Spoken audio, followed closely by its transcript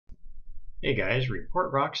Hey guys,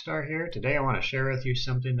 Report Rockstar here. Today I want to share with you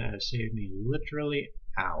something that has saved me literally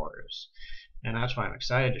hours. And that's why I'm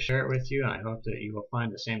excited to share it with you, and I hope that you will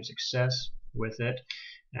find the same success with it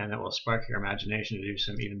and that will spark your imagination to do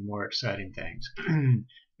some even more exciting things.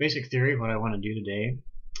 Basic theory of what I want to do today,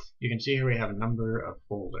 you can see here we have a number of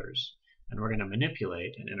folders, and we're going to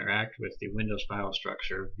manipulate and interact with the Windows file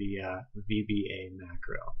structure via VBA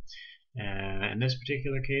macro. In this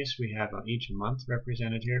particular case, we have each month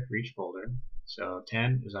represented here for each folder. So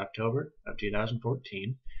 10 is October of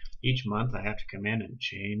 2014. Each month I have to come in and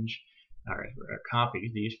change or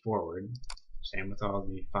copy these forward. Same with all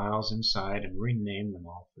the files inside, and rename them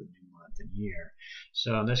all for the new month and year.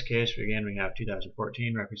 So in this case, again, we have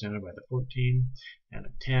 2014 represented by the 14 and a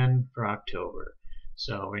 10 for October.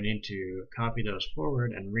 So we need to copy those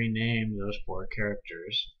forward and rename those 4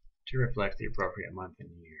 characters to reflect the appropriate month and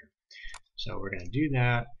year. So we're going to do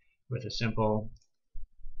that with a simple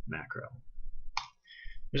macro.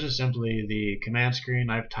 This is simply the command screen.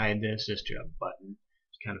 I've tied this just to a button.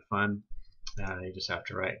 It's kind of fun. You just have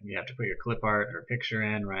to put your clip art or picture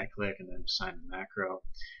in, right click, and then assign the macro,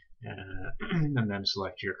 and then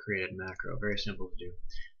select your created macro. Very simple to do,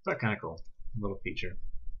 but kind of cool little feature.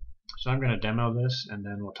 So I'm going to demo this, and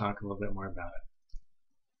then we'll talk a little bit more about it.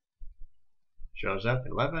 Shows up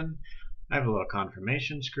 11. I have a little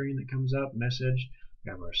confirmation screen that comes up, message.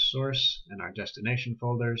 We have our source and our destination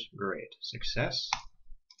folders. Great, success.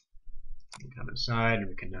 We can come inside and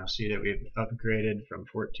we can now see that we've upgraded from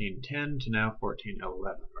 1410 to now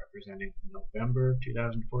 1411, representing November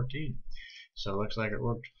 2014. So it looks like it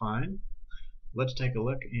worked fine. Let's take a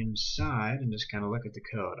look inside and just kind of look at the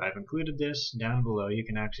code. I've included this down below. You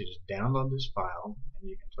can actually just download this file and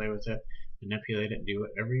you can play with it, manipulate it, do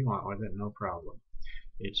whatever you want with it, no problem.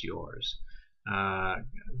 It's yours.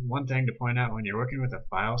 One thing to point out when you're working with a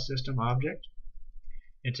file system object,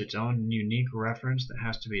 it's its own unique reference that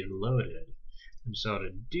has to be loaded. And so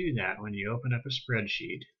to do that, when you open up a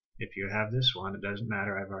spreadsheet, if you have this one, it doesn't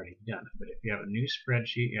matter, I've already done it. But if you have a new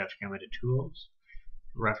spreadsheet, you have to come into Tools,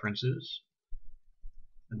 References,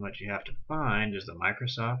 and what you have to find is the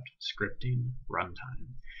Microsoft Scripting Runtime.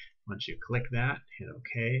 Once you click that, hit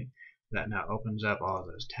OK. That now opens up all of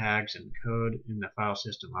those tags and code in the file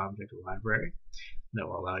system object library that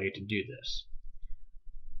will allow you to do this.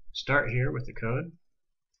 Start here with the code.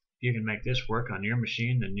 If you can make this work on your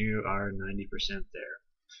machine, then you are 90% there.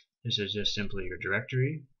 This is just simply your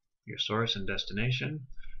directory, your source and destination.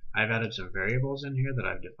 I've added some variables in here that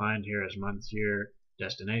I've defined here as month, year,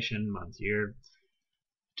 destination, month, year,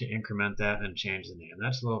 to increment that and change the name.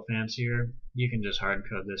 That's a little fancier. You can just hard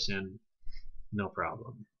code this in, no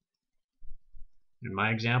problem. In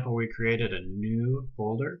my example, we created a new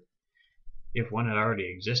folder. If one had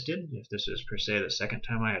already existed, if this is per se the second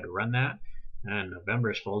time I had run that, and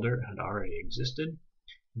November's folder had already existed,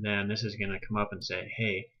 then this is going to come up and say,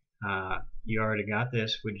 hey, you already got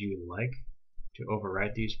this, would you like to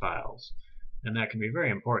overwrite these files? And that can be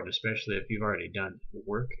very important, especially if you've already done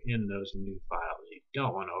work in those new files. You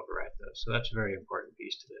don't want to overwrite those, so that's a very important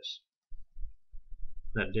piece to this.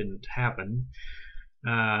 That didn't happen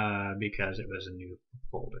because it was a new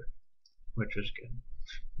folder, which was good.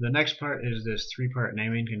 The next part is this 3-part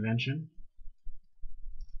naming convention.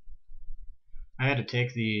 I had to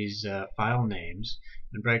take these file names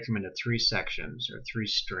and break them into 3 sections or 3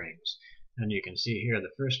 strings. And you can see here the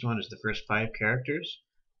first one is the first 5 characters.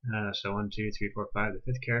 So 1, 2, 3, 4, 5.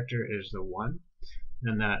 The 5th character is the 1.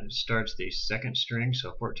 And that starts the second string,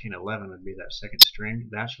 so 1411 would be that second string.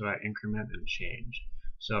 That's what I increment and change.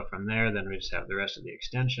 So from there, then we just have the rest of the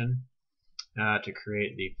extension to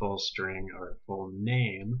create the full string or full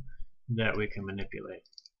name that we can manipulate.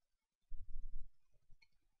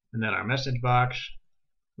 And then our message box,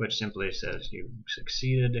 which simply says you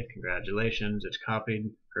succeeded, congratulations, it's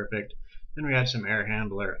copied, perfect. Then we add some error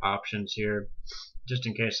handler options here, just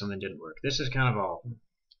in case something didn't work. This is kind of all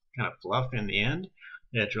fluff in the end.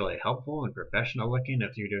 It's really helpful and professional looking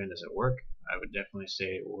if you're doing this at work. I would definitely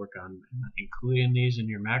say work on including these in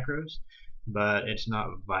your macros, but it's not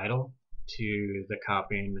vital to the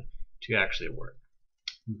copying to actually work.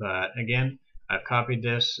 But again, I've copied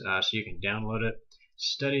this so you can download it,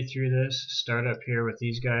 study through this, start up here with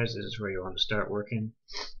these guys. This is where you want to start working.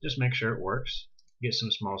 Just make sure it works, get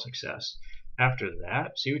some small success. After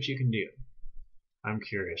that, see what you can do. I'm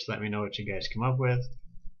curious, let me know what you guys come up with.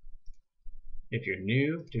 If you're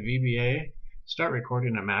new to VBA, start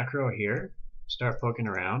recording a macro here, start poking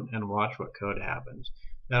around, and watch what code happens.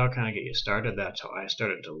 That'll kind of get you started. That's how I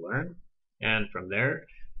started to learn. And from there,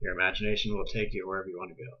 your imagination will take you wherever you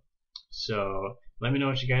want to go. So let me know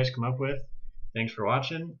what you guys come up with. Thanks for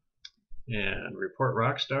watching, and Report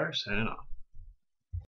Rockstar signing off.